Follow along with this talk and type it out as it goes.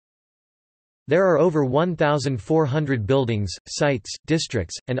There are over 1,400 buildings, sites,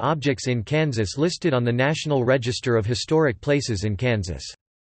 districts, and objects in Kansas listed on the National Register of Historic Places in Kansas.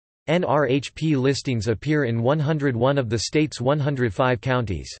 NRHP listings appear in 101 of the state's 105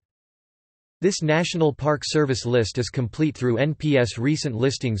 counties. This National Park Service list is complete through NPS recent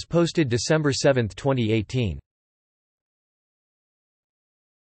listings posted December 7, 2018.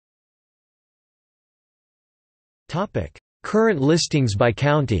 Current listings by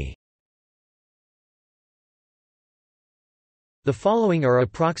county. The following are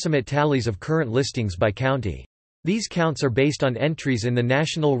approximate tallies of current listings by county. These counts are based on entries in the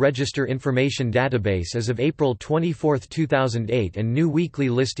National Register Information Database as of April 24, 2008 and new weekly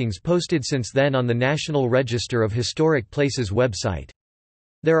listings posted since then on the National Register of Historic Places website.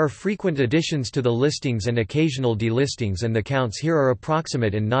 There are frequent additions to the listings and occasional delistings, and the counts here are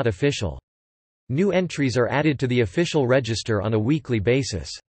approximate and not official. New entries are added to the official register on a weekly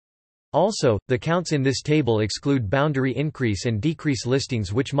basis. Also, the counts in this table exclude boundary increase and decrease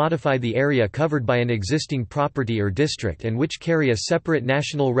listings which modify the area covered by an existing property or district and which carry a separate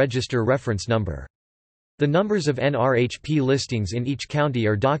National Register reference number. The numbers of NRHP listings in each county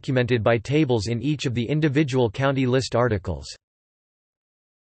are documented by tables in each of the individual county list articles.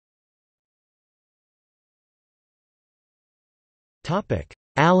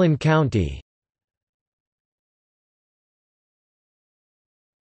 Allen County.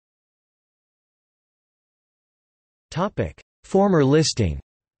 Former listing.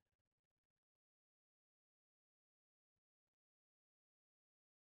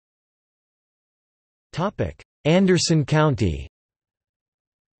 Anderson County.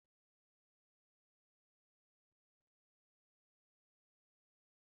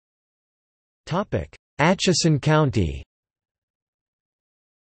 Atchison County.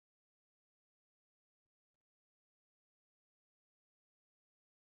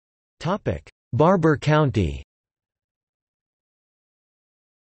 Barber County.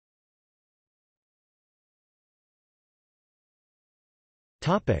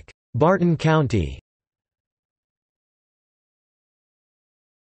 Barton County.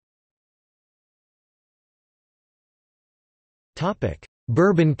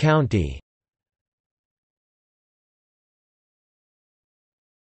 Bourbon County.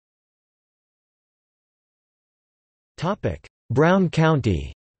 Brown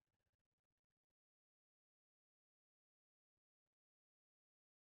County.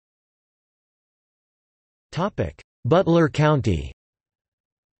 Butler County.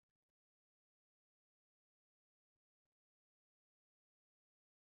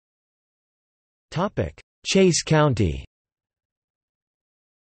 Chase County.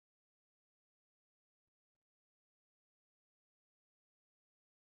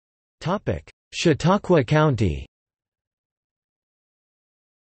 Chautauqua County.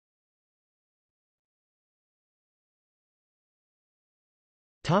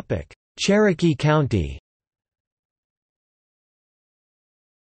 Cherokee County.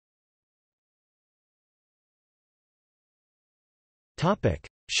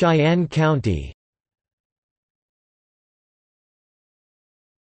 Cheyenne County.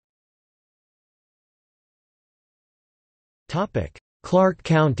 Clark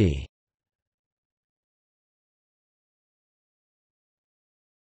County.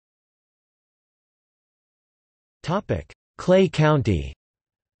 Clay County.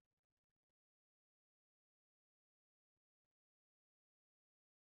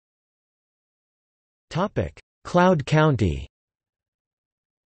 Cloud County.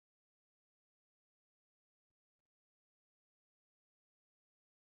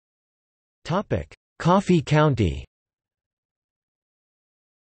 Coffee County.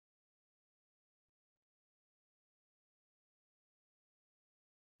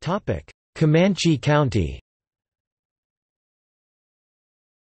 Comanche County.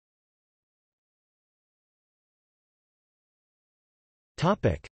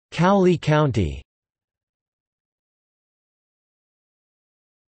 Cowley County.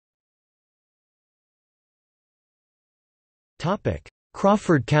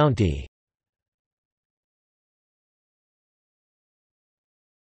 Crawford County.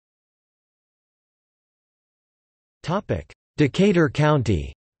 Decatur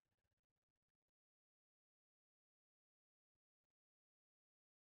County.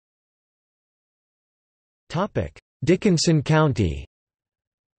 Dickinson County.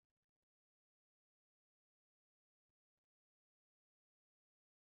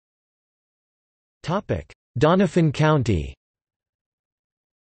 Doniphan County.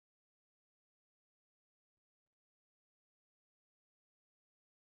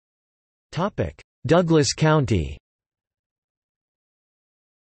 Douglas County.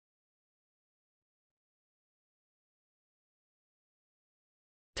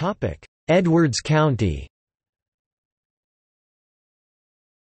 Edwards County.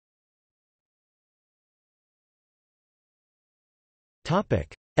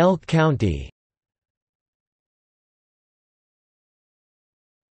 Elk County.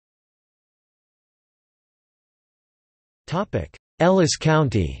 Ellis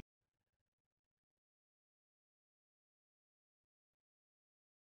County.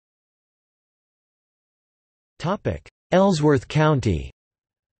 Ellsworth County.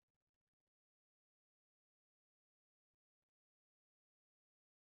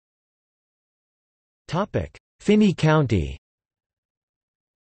 Finney County.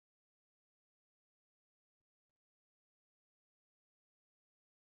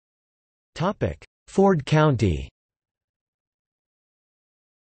 Ford County.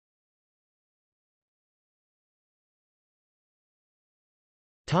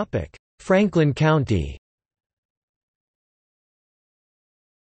 Franklin County.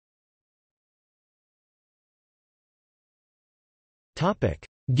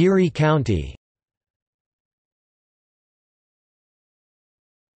 Geary County.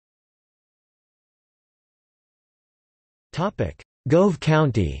 Gove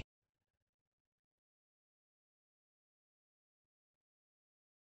County.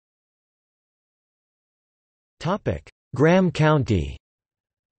 Graham County.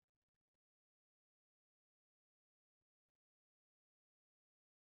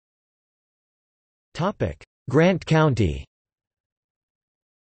 Grant County.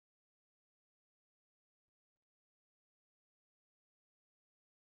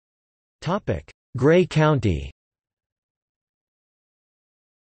 Gray County.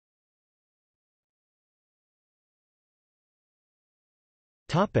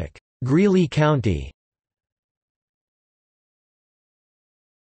 Greeley County.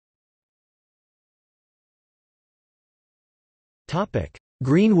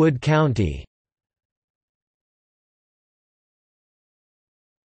 Greenwood County.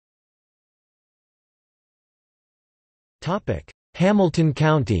 Hamilton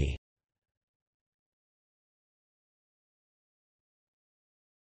County.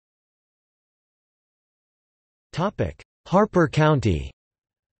 Harper County.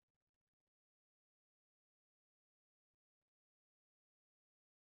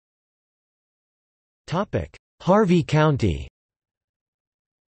 Harvey County.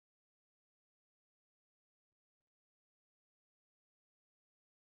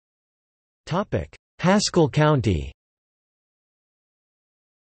 Haskell County.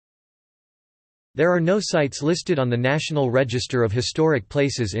 There are no sites listed on the National Register of Historic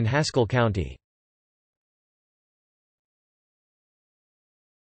Places in Haskell County.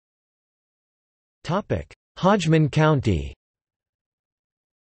 Hodgeman County.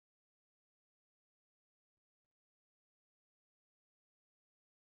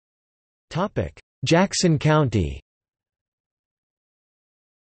 Jackson County.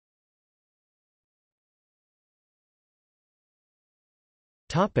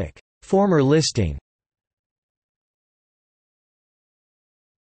 Former listing.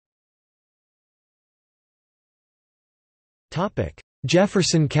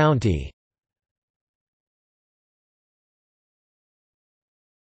 Jefferson County.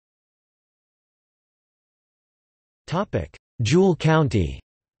 Jewell County.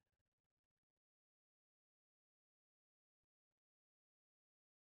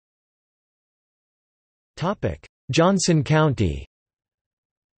 Johnson County.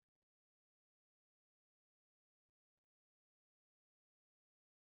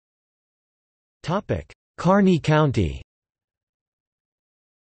 Kearney County.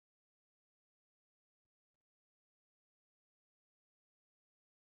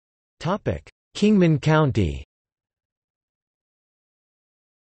 Kingman County.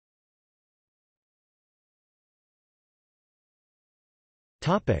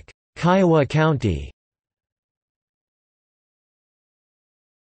 Kiowa County.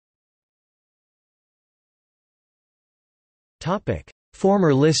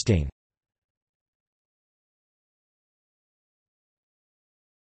 Former listing.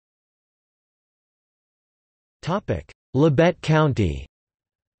 Labette County.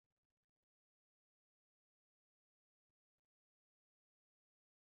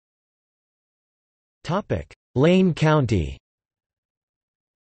 Lane County.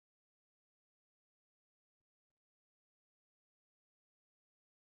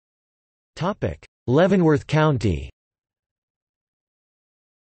 Leavenworth County.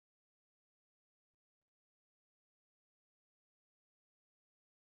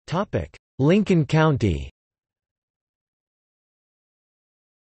 Lincoln County.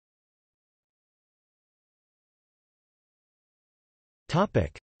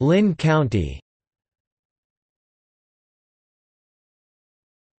 Lynn County.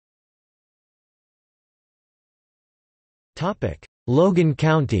 Logan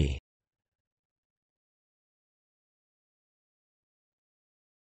County.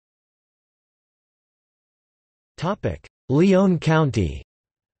 Leon County.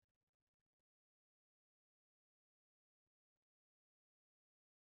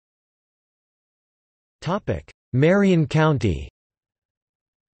 Marion County.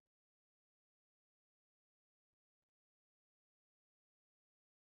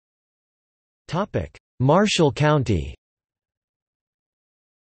 Marshall County.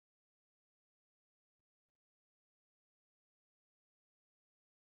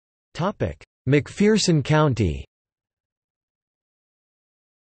 McPherson County.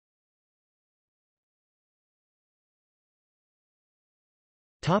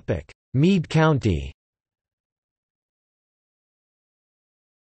 Meade County.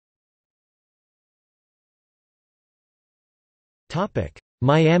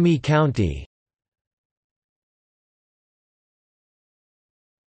 Miami County.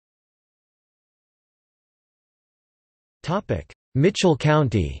 Mitchell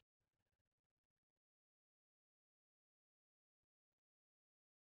County.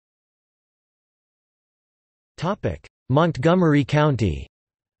 Montgomery County.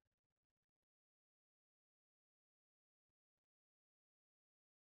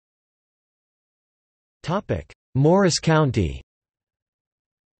 Morris County.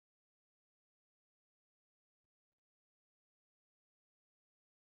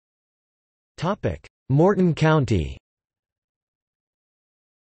 Morton County.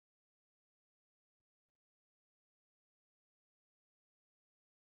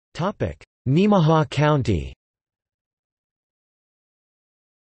 Nemaha County.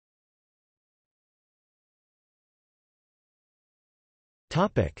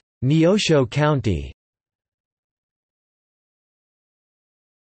 Neosho County.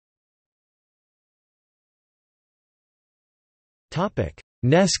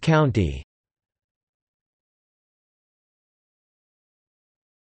 Ness County.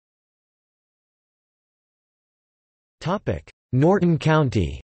 Norton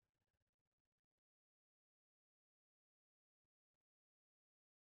County.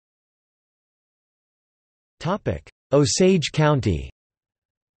 Osage County.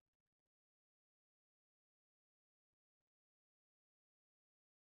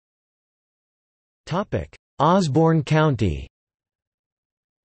 Osborne County.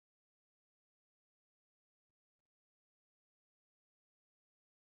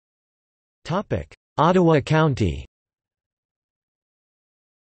 Ottawa County.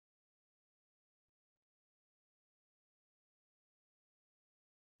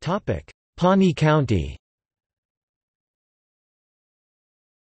 Pawnee County.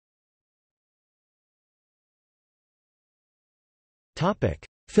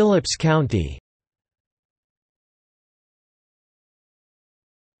 Phillips County.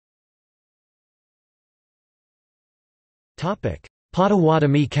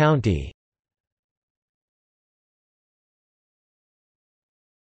 Pottawatomie County.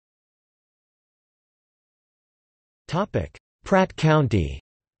 Pratt County.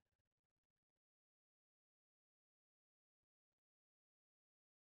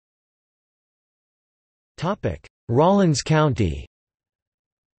 Rawlins County.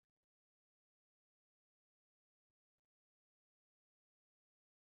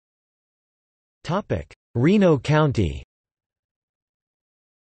 Reno County.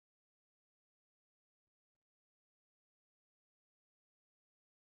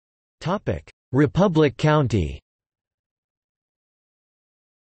 Republic County.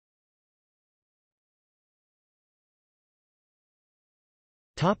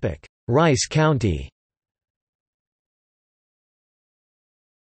 Rice County.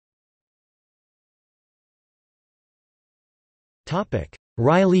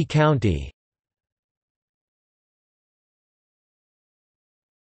 Riley County.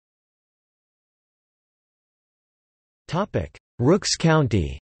 Rooks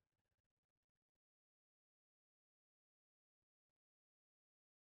County.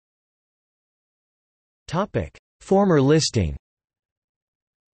 Former listing.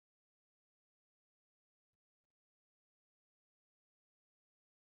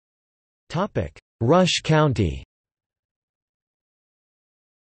 Rush County.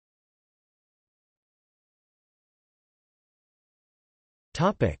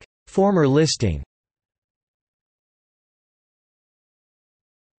 Former listing.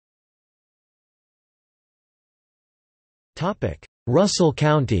 Russell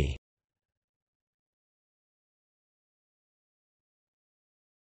County.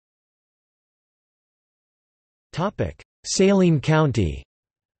 Saline County.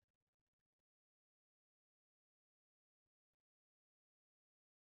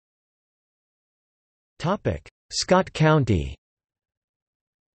 Scott County.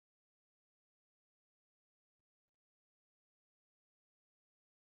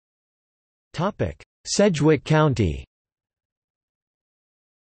 Sedgwick County.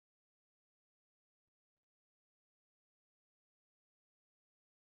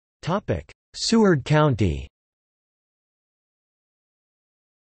 Seward County.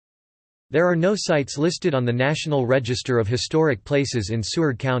 There are no sites listed on the National Register of Historic Places in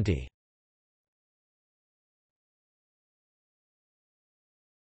Seward County.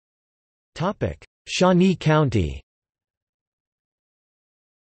 Shawnee County.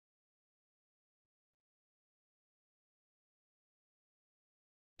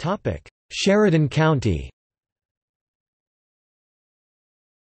 Sheridan County.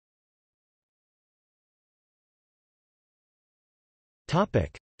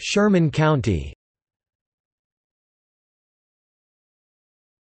 Sherman County.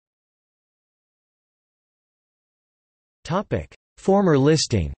 Former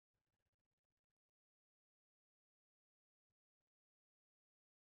listing.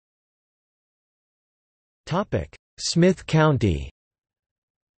 Smith County.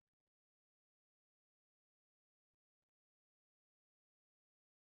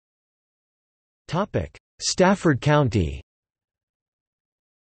 Stafford County.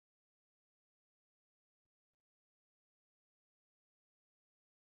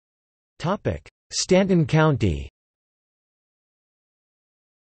 Stanton County.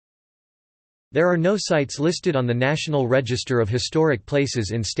 There are no sites listed on the National Register of Historic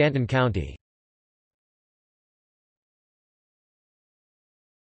Places in Stanton County.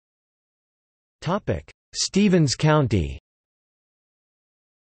 Stevens County.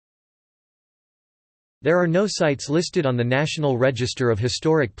 There are no sites listed on the National Register of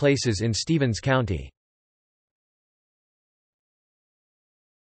Historic Places in Stevens County.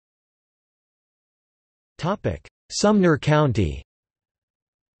 Sumner County.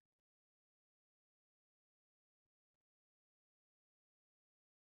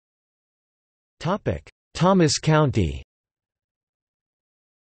 Thomas County.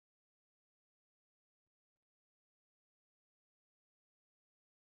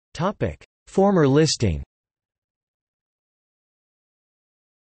 Former listing.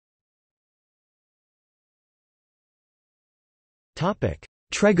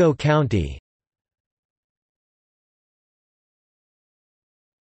 Trego County.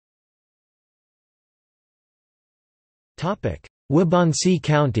 Waubonsee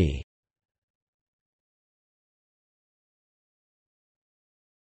County.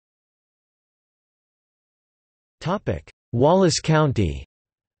 Wallace County.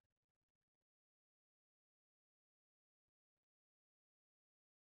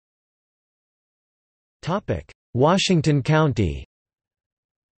 Washington County.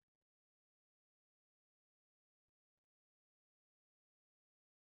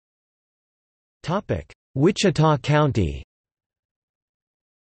 Wichita County.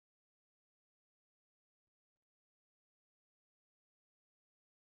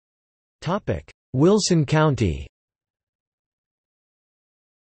 Wilson County.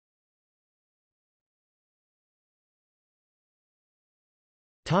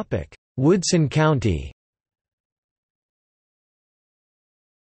 Woodson County.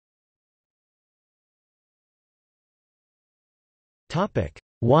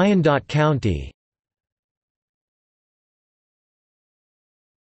 Wyandotte County.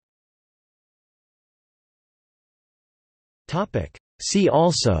 See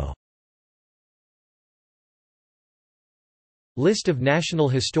also: List of National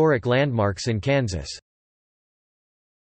Historic Landmarks in Kansas.